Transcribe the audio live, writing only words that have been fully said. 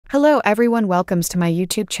Hello everyone, welcomes to my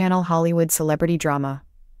YouTube channel Hollywood Celebrity Drama.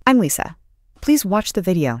 I'm Lisa. Please watch the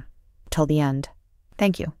video till the end.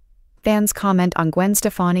 Thank you. Fans comment on Gwen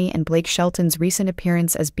Stefani and Blake Shelton's recent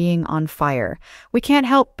appearance as being on fire. We can't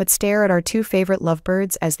help but stare at our two favorite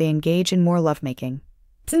lovebirds as they engage in more lovemaking.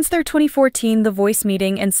 Since their 2014 The Voice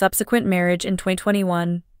meeting and subsequent marriage in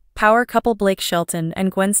 2021, power couple Blake Shelton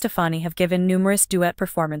and Gwen Stefani have given numerous duet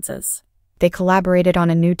performances. They collaborated on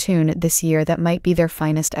a new tune this year that might be their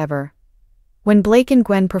finest ever. When Blake and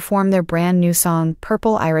Gwen performed their brand new song,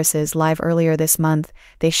 Purple Irises, live earlier this month,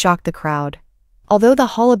 they shocked the crowd. Although the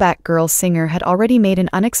Hollaback Girls singer had already made an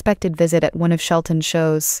unexpected visit at one of Shelton's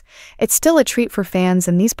shows, it's still a treat for fans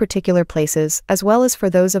in these particular places, as well as for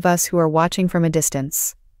those of us who are watching from a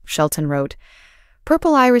distance. Shelton wrote,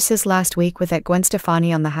 "Purple Irises last week with at Gwen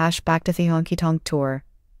Stefani on the Back to the Honky Tonk tour,"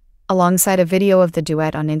 alongside a video of the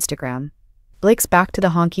duet on Instagram. Blake's Back to the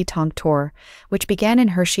Honky Tonk tour, which began in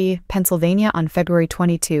Hershey, Pennsylvania on February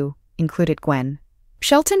 22, included Gwen.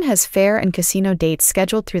 Shelton has fair and casino dates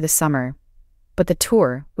scheduled through the summer, but the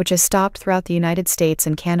tour, which has stopped throughout the United States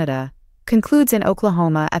and Canada, concludes in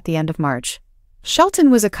Oklahoma at the end of March.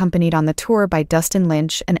 Shelton was accompanied on the tour by Dustin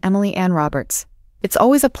Lynch and Emily Ann Roberts. It's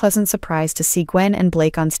always a pleasant surprise to see Gwen and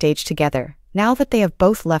Blake on stage together, now that they have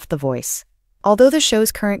both left The Voice. Although the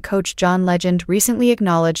show's current coach John Legend recently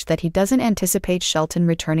acknowledged that he doesn't anticipate Shelton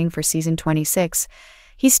returning for season 26,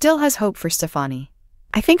 he still has hope for Stefani.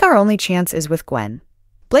 "I think our only chance is with Gwen.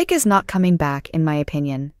 Blake is not coming back, in my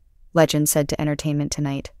opinion," Legend said to Entertainment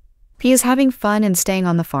Tonight. "He is having fun and staying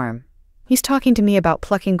on the farm. He's talking to me about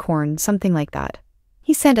plucking corn, something like that.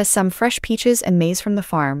 He sent us some fresh peaches and maize from the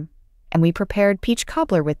farm, and we prepared peach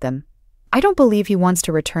cobbler with them. I don't believe he wants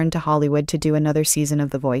to return to Hollywood to do another season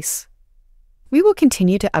of The Voice." We will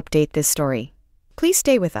continue to update this story. Please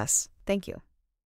stay with us. Thank you.